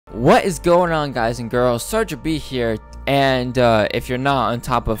What is going on, guys and girls? Sergeant B here, and if you're not on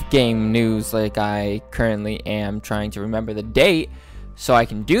top of game news like I currently am, trying to remember the date so I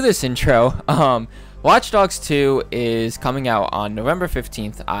can do this intro, Watch Dogs 2 is coming out on November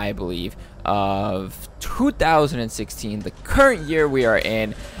 15th, I believe, of 2016, the current year we are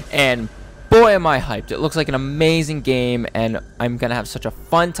in, and boy am I hyped. It looks like an amazing game, and I'm gonna have such a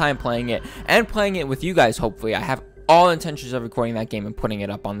fun time playing it, and playing it with you guys, hopefully. I have all intentions of recording that game and putting it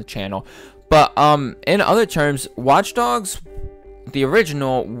up on the channel. But in other terms, Watch Dogs, the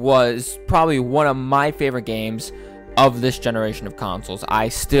original, was probably one of my favorite games of this generation of consoles. I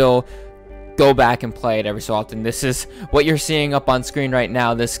still go back and play it every so often. This is what you're seeing up on screen right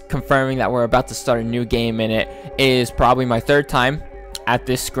now. This confirming that we're about to start a new game in it is probably my third time at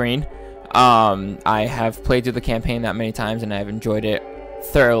this screen. I have played through the campaign that many times, and I've enjoyed it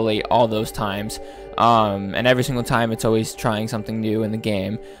thoroughly all those times. And every single time it's always trying something new in the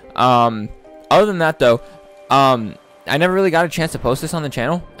game. Other than that, though, I never really got a chance to post this on the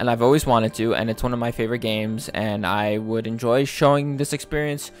channel, and I've always wanted to, and it's one of my favorite games, and I would enjoy showing this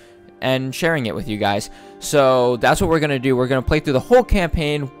experience and sharing it with you guys. So that's what we're gonna do. We're gonna play through the whole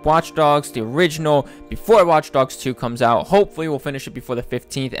campaign, Watch Dogs, the original, before Watch Dogs 2 comes out. Hopefully we'll finish it before the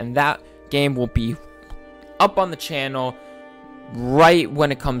 15th, and that game will be up on the channel right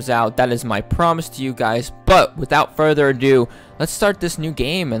when it comes out. That is my promise to you guys. But without further ado, let's start this new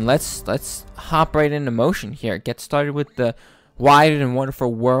game, and let's hop right into motion here. Get started with the wide and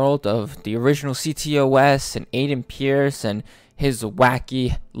wonderful world of the original CTOS and Aiden Pierce and his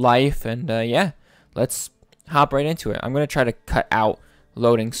wacky life. And yeah, let's hop right into it. I'm gonna try to cut out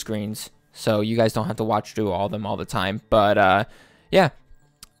loading screens so you guys don't have to watch through all of them all the time. But yeah,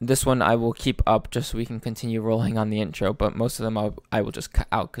 this one I will keep up just so we can continue rolling on the intro, but most of them I will just cut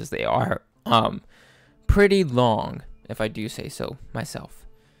out because they are pretty long, if I do say so myself.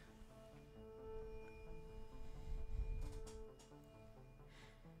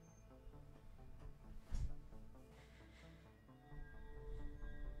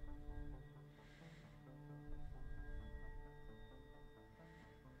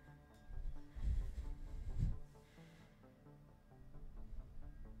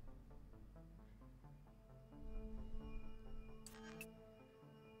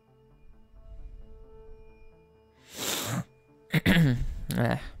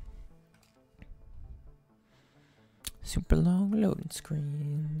 Super long loading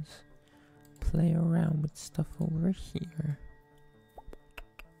screens. Play around with stuff over here.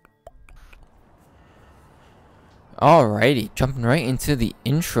 Alrighty, jumping right into the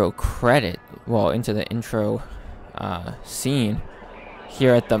intro credit. Well, into the intro scene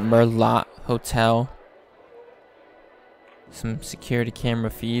here at the Merlot Hotel. Some security camera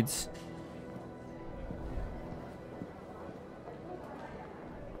feeds.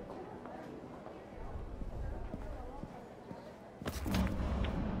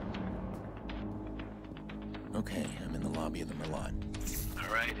 Okay, I'm in the lobby of the Merlot.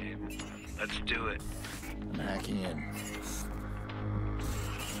 All right, let's do it. I'm hacking in.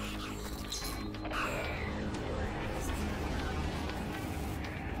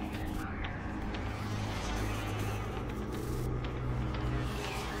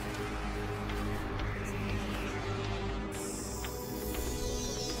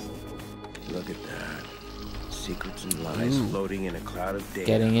 Look at that. Secrets and lies floating in a cloud of data.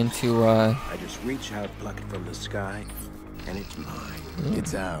 Getting into I just reach out, pluck it from the sky, and it's mine.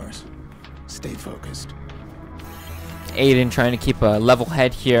 It's ours. Stay focused. Aiden trying to keep a level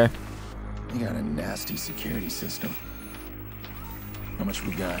head here. We got a nasty security system. How much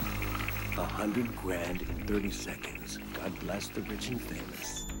we got? 100 grand in 30 seconds. God bless the rich and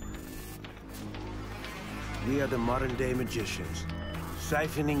famous. We are the modern day magicians,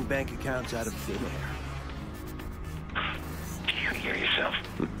 siphoning bank accounts out of thin air. You hear yourself?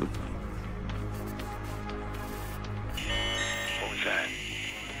 What was that?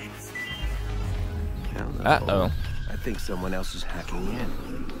 Uh-oh. I think someone else is hacking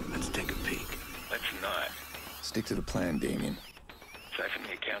in. Let's take a peek. Let's not. Stick to the plan, Damien. Siphon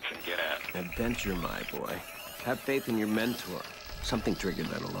the accounts and get out. Adventure, my boy. Have faith in your mentor. Something triggered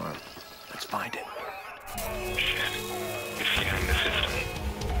that alarm. Let's find it. Shit. It's scanning the system.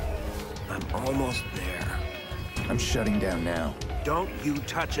 I'm almost there. I'm shutting down now. Don't you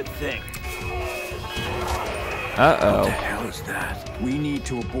touch a thing. Uh-oh. What the hell is that? We need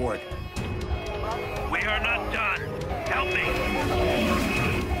to abort. We are not done. Help me.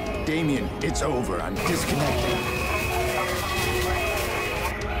 Damien, it's over. I'm disconnecting.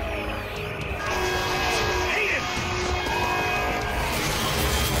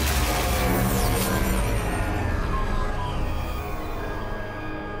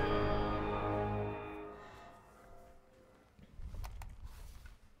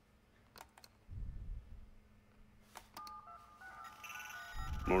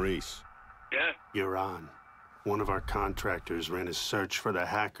 Maurice. Yeah? You're on. One of our contractors ran a search for the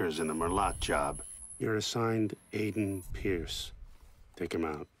hackers in the Merlot job. You're assigned Aiden Pierce. Take him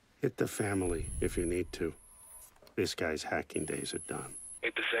out. Hit the family if you need to. This guy's hacking days are done.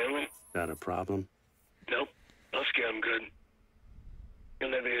 Hit the family? That a problem? Nope. I'll scare him good.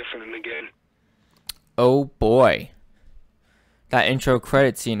 You'll never hear from him again. Oh boy. That intro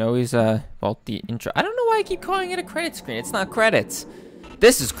credit scene always, well, the intro. I don't know why I keep calling it a credit screen. It's not credits.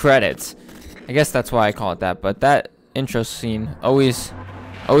 This is credits. I guess that's why I call it that. But that intro scene always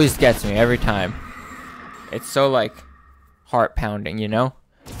gets me every time. It's so, like, heart pounding, you know?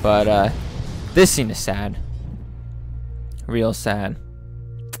 But, this scene is sad. Real sad.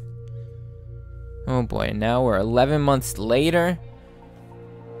 Oh boy, now we're 11 months later.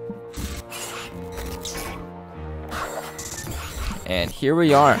 And here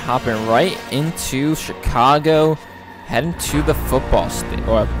we are, hopping right into Chicago, heading to the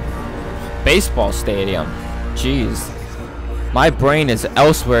baseball stadium. Jeez. My brain is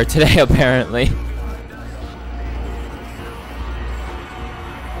elsewhere today, apparently.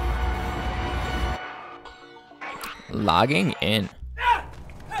 Logging in.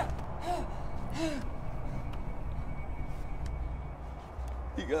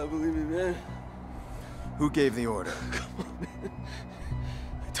 You gotta believe me, man. Who gave the order? Come on, man.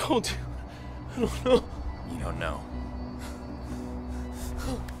 I told you. I don't know. You don't know.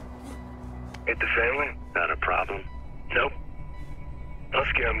 Hit the family? Not a problem. Nope. I'll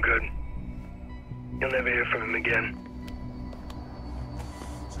scare him good. You'll never hear from him again.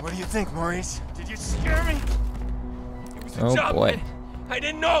 So what do you think, Maurice? Did you scare me? It was a Oh job, boy. man. I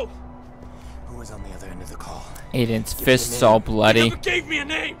didn't know. Who was on the other end of the call? Aiden's fists all You bloody. never gave me a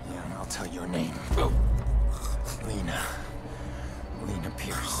name. Yeah, and I'll tell your name. Lena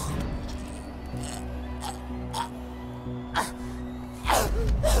Pierce.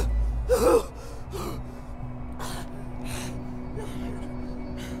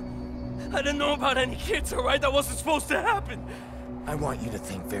 I didn't know about any kids, all right? That wasn't supposed to happen. I want you to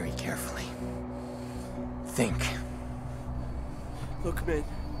think very carefully. Think. Look, man.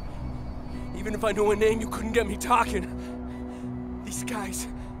 Even if I knew a name, you couldn't get me talking. These guys.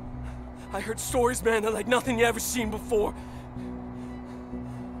 I heard stories, man, that like nothing you ever seen before.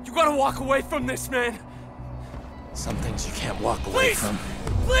 You gotta walk away from this, man. Some things you can't walk away Please! from.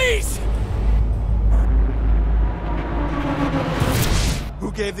 Please!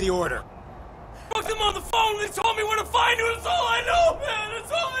 Who gave the order? Spoke to them on the phone. They told me where to find you. That's all I know, man.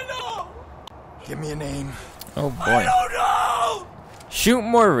 That's all I know. Give me a name. Oh I boy. don't know. Shoot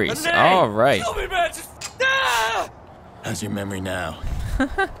Maurice. A name. All right. Kill me, man. Just How's your memory now?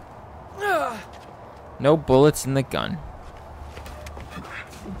 No bullets in the gun.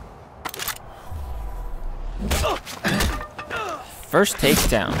 First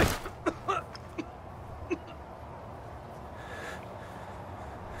takedown.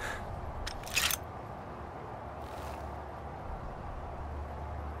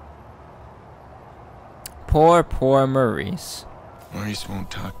 Poor Maurice. Maurice won't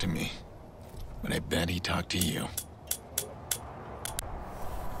talk to me, but I bet he talked to you.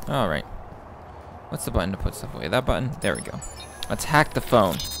 All right. What's the button to put stuff away? That button? There we go. Let's hack the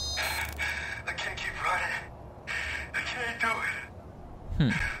phone. I can't keep running. I can't do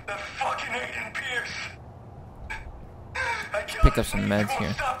it. That fucking Aiden Pierce. I Pick up some meds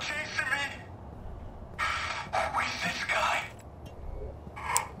here. Stop chasing me. Who is this guy?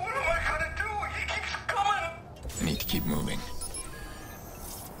 What am I gonna do? He keeps coming. I need to keep moving.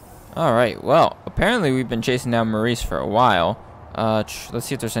 All right. Well, apparently we've been chasing down Maurice for a while. Let's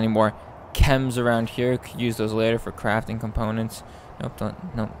see if there's any more chems around here. Could use those later for crafting components. Nope.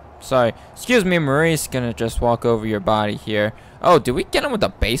 Nope. Sorry. Excuse me, Maurice. Gonna just walk over your body here. Oh, did we get him with a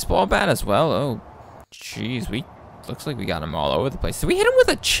baseball bat as well? Oh, jeez. Looks like we got him all over the place. Did we hit him with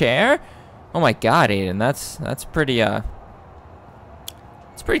a chair? Oh my God, Aiden. That's pretty it's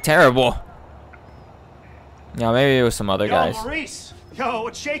pretty terrible. Yeah, maybe it was some other guys. Yo, Maurice! Yo,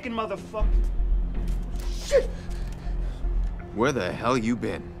 what's shaking, motherfucker? Shit! Where the hell you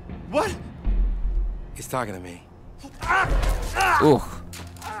been? What? He's talking to me. Ooh.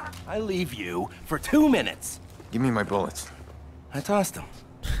 I leave you for 2 minutes. Give me my bullets. I tossed him.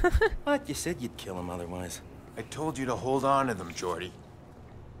 What? You said you'd kill him otherwise. I told you to hold on to them, Jordy.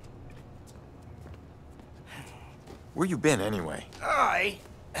 Where you been, anyway? I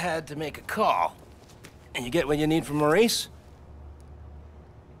had to make a call. And you get what you need from Maurice?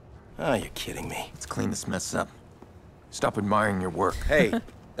 Oh, you're kidding me. Let's clean this mess up. Stop admiring your work. Hey,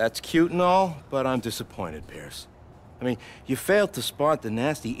 that's cute and all, but I'm disappointed, Pierce. I mean, you failed to spot the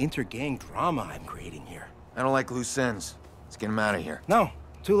nasty inter-gang drama I'm creating here. I don't like loose ends. Let's get him out of here. No,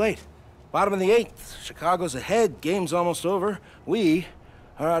 Too late. Bottom of the 8th. Chicago's ahead. Game's almost over. We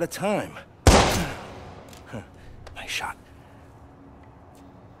are out of time. Nice shot.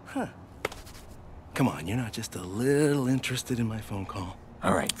 Huh. Come on, you're not just a little interested in my phone call.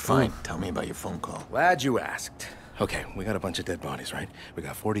 All right, fine. Tell me about your phone call. Glad you asked. Okay, we got a bunch of dead bodies, right? We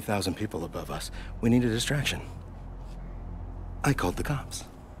got 40,000 people above us. We need a distraction. I called the cops.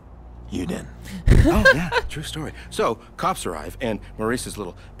 You did. Oh, yeah, true story. So, cops arrive, and Maurice's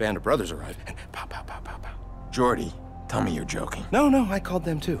little band of brothers arrive, and pow, pow, pow, pow, pow. Jordy, tell me you're joking. No, I called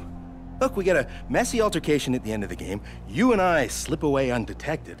them too. Look, we get a messy altercation at the end of the game. You and I slip away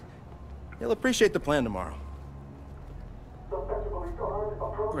undetected. You'll appreciate the plan tomorrow.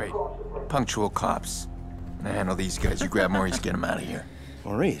 Great. Punctual cops. Now handle these guys. You grab Maurice, get him out of here.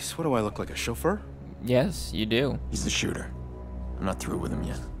 Maurice, what do I look like, a chauffeur? Yes, you do. He's the shooter. I'm not through with him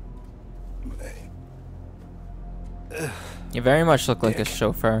yet. You very much look like a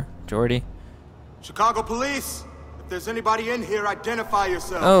chauffeur, Jordy. Chicago police! If there's anybody in here, identify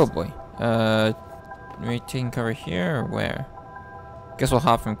yourselves. Oh boy. Are we taking cover here or where? Guess we'll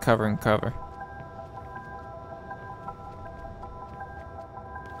hop from cover and cover.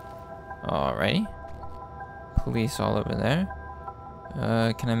 Alrighty. Police all over there.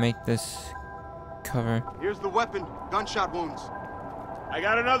 Can I make this cover? Here's the weapon. Gunshot wounds. I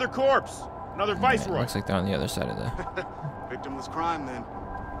got another corpse. Another viceroy. Looks like they're on the other side of the... Victimless crime, then.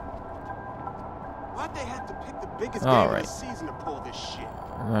 Why'd they have to pick the biggest All game right. of the season to pull this shit?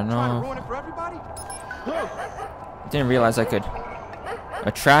 Run Trying to off. ruin it for everybody? Didn't realize I could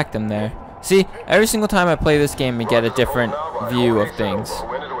attract them there. See, every single time I play this game, we get a different view of things.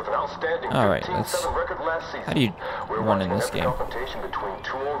 Alright, let's... How do you run in this game?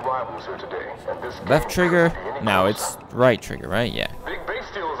 Left trigger? No, it's right trigger, right? Yeah.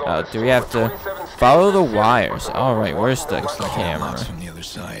 Do we have to follow the wires? Alright, where's the camera? From the other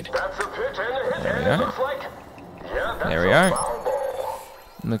side. There we are. There we are.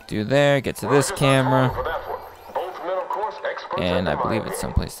 Look through there, get to this camera. And I believe it's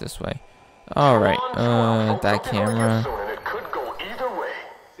someplace this way. Alright, that camera.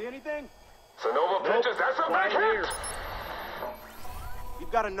 See anything? Nope. That's a big hit.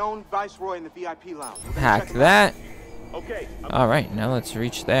 You've got a known viceroy in the VIP lounge. We're gonna Hack check him that. out. Okay. Alright, now let's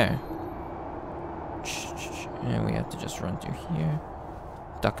reach there. And we have to just run through here.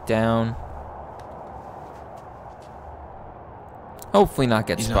 Duck down. Hopefully not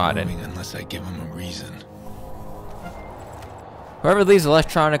get He's spotted. not moving unless I give him a reason. Whoever leaves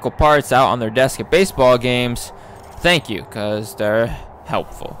electronical parts out on their desk at baseball games, thank you, because they're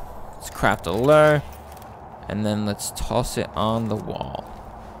helpful. Let's craft a lure, and then let's toss it on the wall.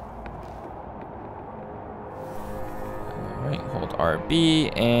 Alright, hold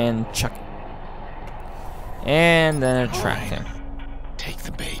RB and chuck it. And then attract him. Take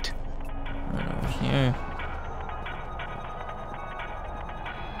the bait. Right over here.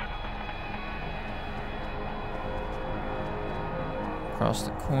 Across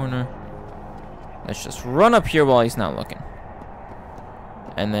the corner. Let's just run up here while he's not looking.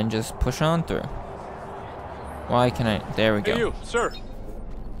 And then just push on through. Why can I? There we go. Hey, you, sir.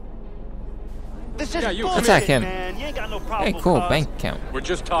 This is you. Attack him. Man. You ain't got no Hey, probable cool. cause. Bank account. We're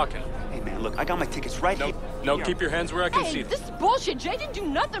just talking. Hey, man, look, I got my tickets right here. No, keep your hands where I can see Hey, them. this is bullshit. Jay didn't do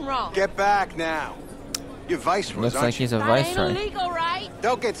nothing wrong. Get back now. You're viceroy. Looks like he's a That ain't viceroy. illegal, right?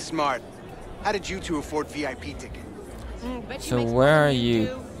 Don't get smart. How did you two afford VIP ticket? Bet you So makes where more are than you?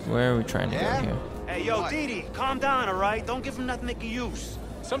 do. Where are we trying to go Yeah? here? Hey, yo, Didi, calm down, all right? Don't give him nothing they can use.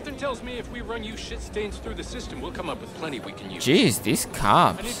 Something tells me if we run you shit stains through the system, we'll come up with plenty we can use. Jeez, these I need to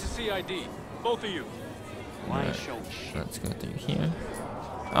cops. see ID. Both of you. Why ain't showing shit? Let's go through here.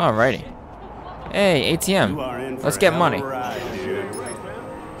 Alrighty. Hey, ATM. Let's get money.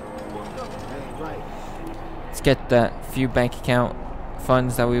 Let's get that few bank account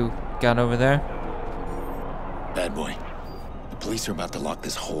funds that we got over there. Bad boy. The police are about to lock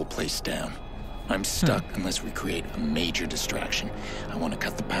this whole place down. I'm stuck unless we create a major distraction. I want to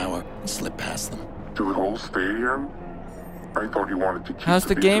cut the power and slip past them. To the whole stadium? I thought you wanted to keep How's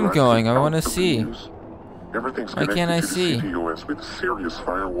the game visual going? I access wanna out of the see. news. Everything's Why can't I connected to see? the CTOS with a serious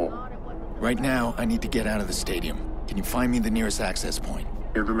firewall. Right now, I need to get out of the stadium. Can you find me the nearest access point?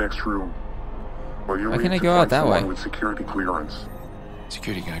 In the next room. Well, you Why need can't I to go out find that someone way? with security clearance.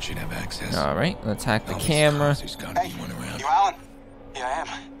 Security guard should have access. Alright, let's hack the All these camera. cops, There's gotta be one around. You Alan? Yeah, I am.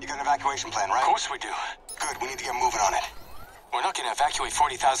 You got an evacuation plan, right? Of course we do. Good, we need to get moving on it. We're not gonna evacuate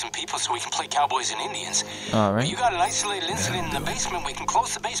 40,000 people so we can play cowboys and Indians. Alright. You got an isolated incident in the basement, we can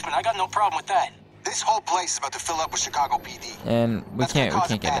close the basement. I got no problem with that. This whole place is about to fill up with Chicago PD. And we can't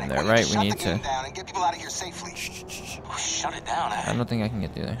get in there, right? We need to shut the game down and get people out of here safely. Shut it down. I don't think I can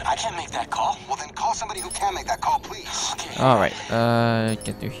get through there. I can't make that call. Well, then call somebody who can make that call, please. Okay. All right.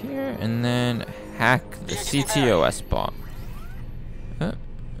 Get through here and then hack the CTOS bot.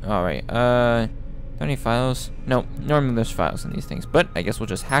 All right. Any files? No. Normally there's files in these things, but I guess we'll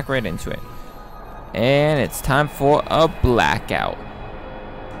just hack right into it. And it's time for a blackout.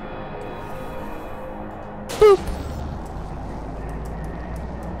 Boop.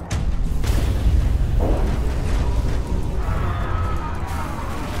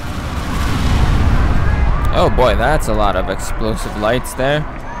 Oh boy, that's a lot of explosive lights there.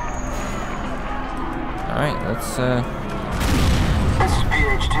 Alright, let's This is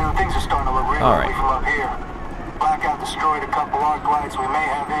PH2. Things are starting to look real ugly from up here. Blackout destroyed a couple arc lights we may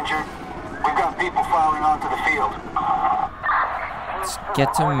have injured. We've got people filing onto the field. Let's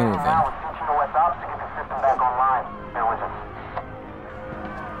get to moving.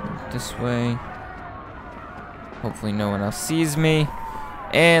 This way. Hopefully no one else sees me.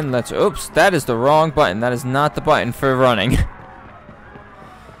 And let's, oops, that is the wrong button. That is not the button for running.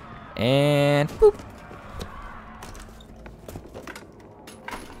 And boop.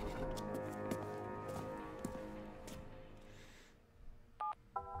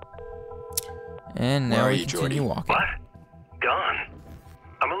 And now we continue walking. What? Gone?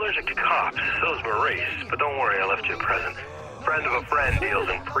 I'm allergic to cops. So's Maurice. But don't worry, I left you a present. Friend of a friend deals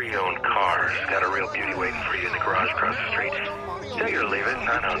in pre-owned cars. Got a real beauty waiting for you in the garage across the street. Take it or leave it.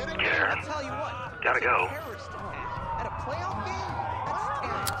 I don't care. Gotta go.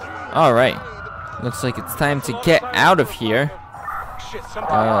 Alright. Looks like it's time to get out of here.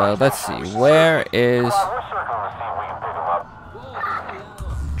 Let's see. Where is...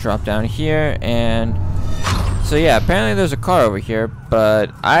 Drop down here and... So yeah, apparently there's a car over here,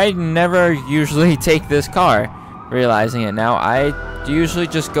 but I never usually take this car. Realizing it now, I usually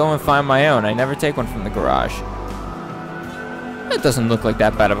just go and find my own. I never take one from the garage. It doesn't look like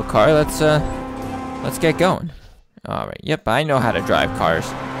that bad of a car. Let's get going. All right. Yep, I know how to drive cars.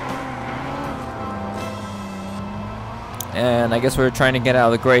 And I guess we're trying to get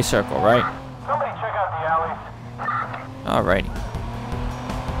out of the gray circle, right? Somebody check out the alleys. Alrighty.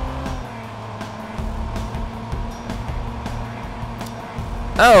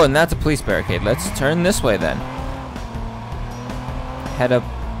 Oh, and that's a police barricade. Let's turn this way then. Head up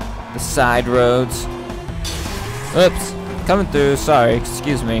the side roads. Oops. Coming through. Sorry.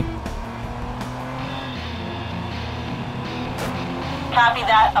 Excuse me. Copy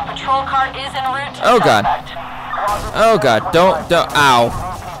that. A patrol car is en route to Oh god. Oh god. Don't. Ow.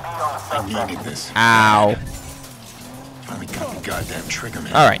 I needed this. Ow. Finally got the goddamn trigger,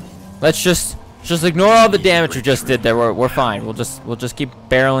 man. Alright. Let's just ignore all the damage we just did there. We're fine. We'll just keep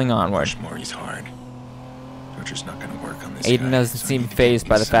barreling onward. Maury's hard. Torture's not gonna work on this Aiden guy, doesn't so seem I need to fazed get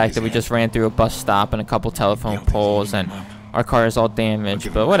by the inside fact his that we head. just ran through a bus stop and a couple telephone poles and our car is all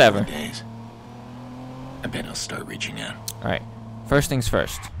damaged, but whatever. I bet I'll start reaching out. Alright. First things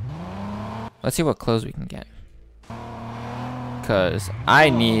first. Let's see what clothes we can get. Because I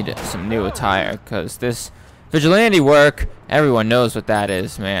need some new attire. Because this vigilante work, everyone knows what that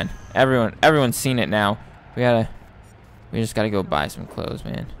is, man. Everyone's seen it now. We just gotta go buy some clothes,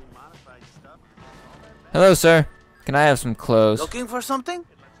 man. Hello, sir. Can I have some clothes? Looking for something?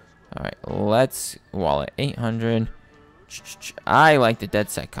 Alright, let's... Wallet, 800. I like the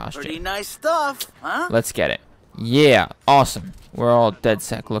DedSec costume. Pretty nice stuff, huh? Let's get it. Yeah, awesome. We're all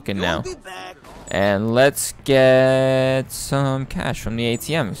DedSec looking now. And let's get some cash from the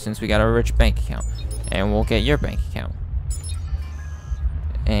ATM since we got a rich bank account. And we'll get your bank account.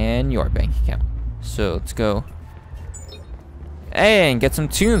 And your bank account. So let's go. And get some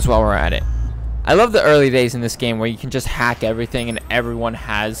tunes while we're at it. I love the early days in this game where you can just hack everything and everyone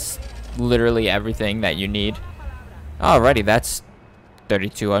has literally everything that you need. Alrighty, that's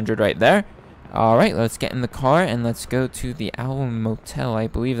 3,200 right there. Alright, let's get in the car and let's go to the Owl Motel. I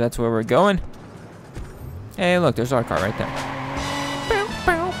believe that's where we're going. Hey, look, there's our car right there.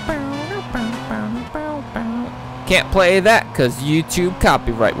 Can't play that because YouTube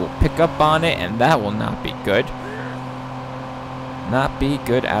copyright will pick up on it and that will not be good. Not be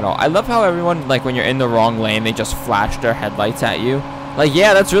good at all. I love how everyone, like, when you're in the wrong lane, they just flash their headlights at you. Like,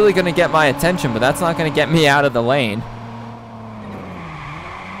 yeah, that's really gonna get my attention, but that's not gonna get me out of the lane.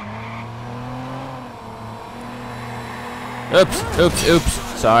 Oops.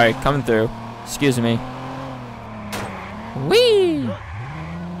 Sorry, coming through. Excuse me. Whee!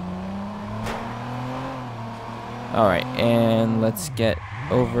 Alright, and let's get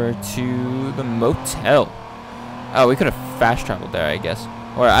over to the motel. Oh, we could have fast traveled there, I guess.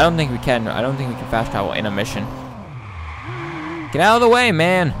 Or I don't think we can. I don't think we can fast travel in a mission. Get out of the way,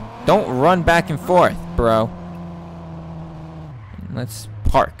 man. Don't run back and forth, bro. Let's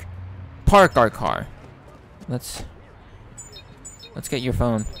park. Park our car. Let's get your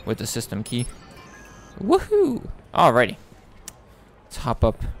phone with the system key. Woohoo! Alrighty. Let's hop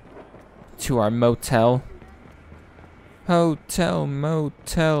up to our motel. Hotel,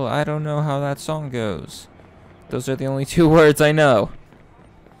 motel. I don't know how that song goes. Those are the only 2 words I know.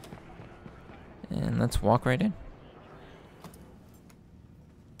 And let's walk right in.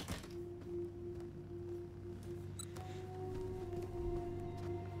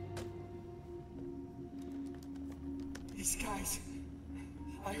 These guys,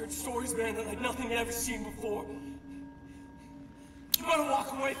 I heard stories, man, that like nothing I'd ever seen before. You gotta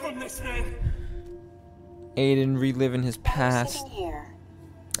walk away from this, man. Aiden reliving his past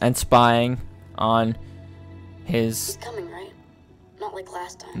and spying on his He's coming, right? Not like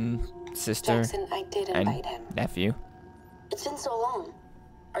last time. Sister Jackson, I did invite him. Nephew. It's been so long.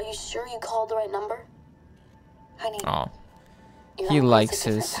 Are you sure you called the right number? Honey. Oh. You're He almost likes a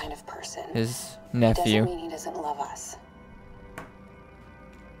different his kind of person. his Doesn't nephew. mean he doesn't love us.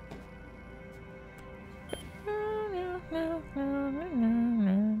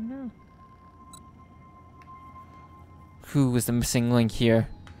 Who is the missing link here?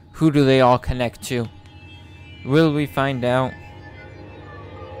 Who do they all connect to? Will we find out?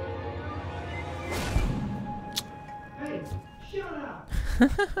 Hey, shut up.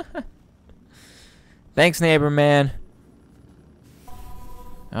 Thanks, neighbor man.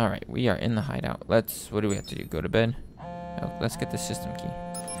 Alright, we are in the hideout. What do we have to do? Go to bed? Oh, let's get the system key.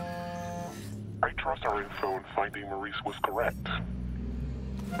 I trust our info in finding Maurice was correct.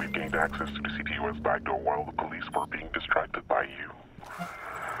 We've gained access to the CTOS backdoor while the police were being distracted by you.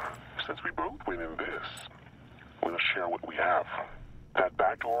 Since we both win in this, we'll share what we have. That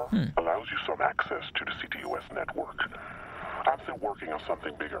backdoor allows you some access to the CTOS network. I'm still working on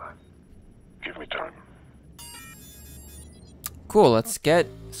something bigger. Give me time. Cool, let's get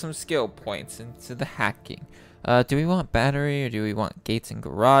some skill points into the hacking. Do we want battery or do we want gates and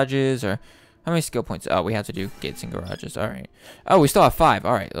garages or how many skill points? Oh, we have to do gates and garages. Alright. Oh, we still have 5.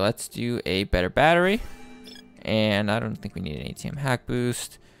 Alright, let's do a better battery. And I don't think we need an ATM hack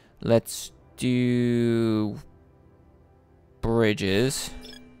boost. Let's do bridges.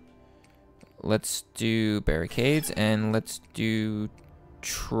 Let's do barricades and let's do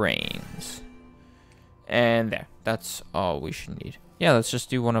trains. And there. That's all we should need. Yeah, let's just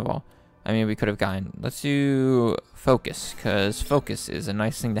do one of all. I mean, we could have gotten... Let's do focus, because focus is a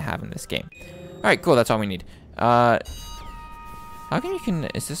nice thing to have in this game. Alright, cool. That's all we need. How come you can...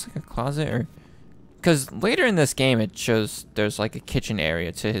 Is this like a closet, or... Because later in this game, it shows there's like a kitchen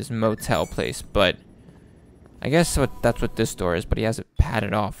area to his motel place, but... I guess that's what this door is, but he has it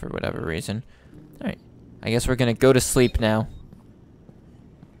padded off for whatever reason. Alright. I guess we're gonna go to sleep now.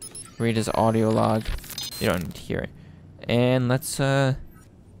 Read his audio log. You don't need to hear it. And let's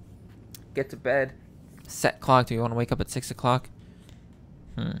get to bed. Set clock. Do you want to wake up at 6 o'clock?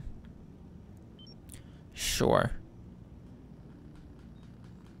 Sure.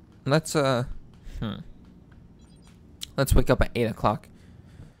 Let's let's wake up at 8 o'clock.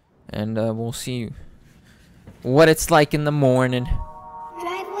 And we'll see what it's like in the morning.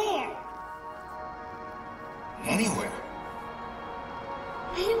 Drive where? Anywhere.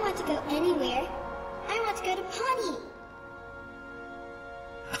 I don't want to go anywhere. I want to go to Pawnee.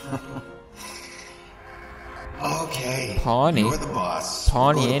 Okay. Pawnee? You're the boss.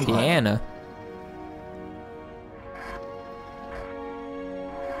 Pawnee, Indiana.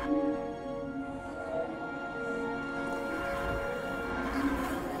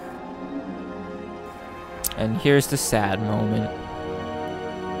 And here's the sad moment.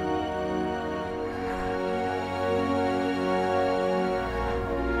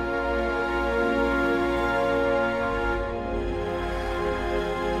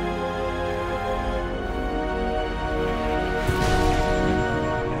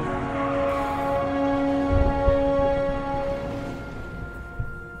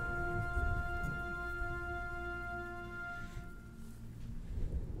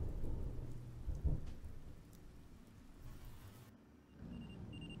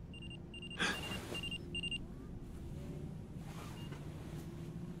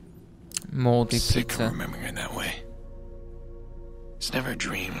 Moldy Sick pizza. of remembering her that way. It's never a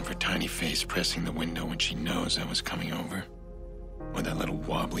dream of her tiny face pressing the window when she knows I was coming over. Or that little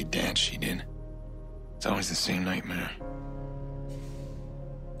wobbly dance she did. It's always the same nightmare.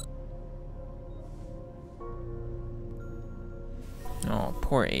 Oh,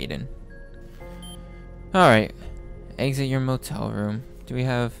 poor Aiden. Alright. Exit your motel room. Do we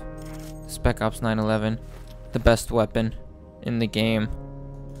have Spec Ops 9/11? The best weapon in the game.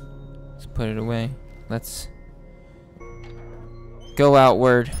 Let's put it away. Let's go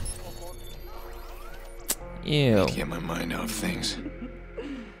outward. Ew. Get my mind off things.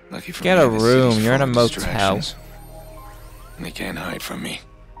 Lucky for Get me, a this room. city's You're in a full of motel. distractions. And they can't hide from me.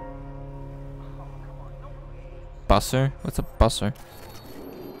 Busser? What's a busser?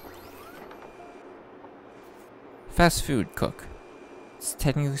 Fast food cook. It's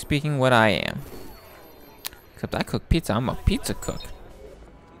technically speaking what I am. Except I cook pizza. I'm a pizza cook.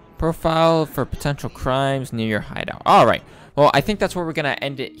 Profile for potential crimes near your hideout. Alright. Well, I think that's where we're going to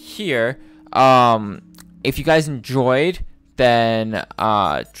end it here. If you guys enjoyed, then,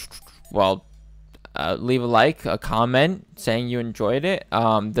 leave a like, a comment saying you enjoyed it.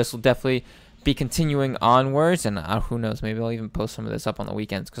 This will definitely be continuing onwards, and who knows, maybe I'll even post some of this up on the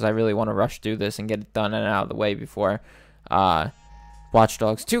weekends, because I really want to rush through this and get it done and out of the way before Watch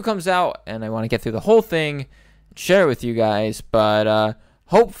Dogs 2 comes out, and I want to get through the whole thing and share it with you guys. But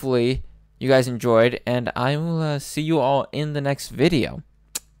hopefully you guys enjoyed, and I will see you all in the next video.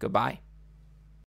 Goodbye.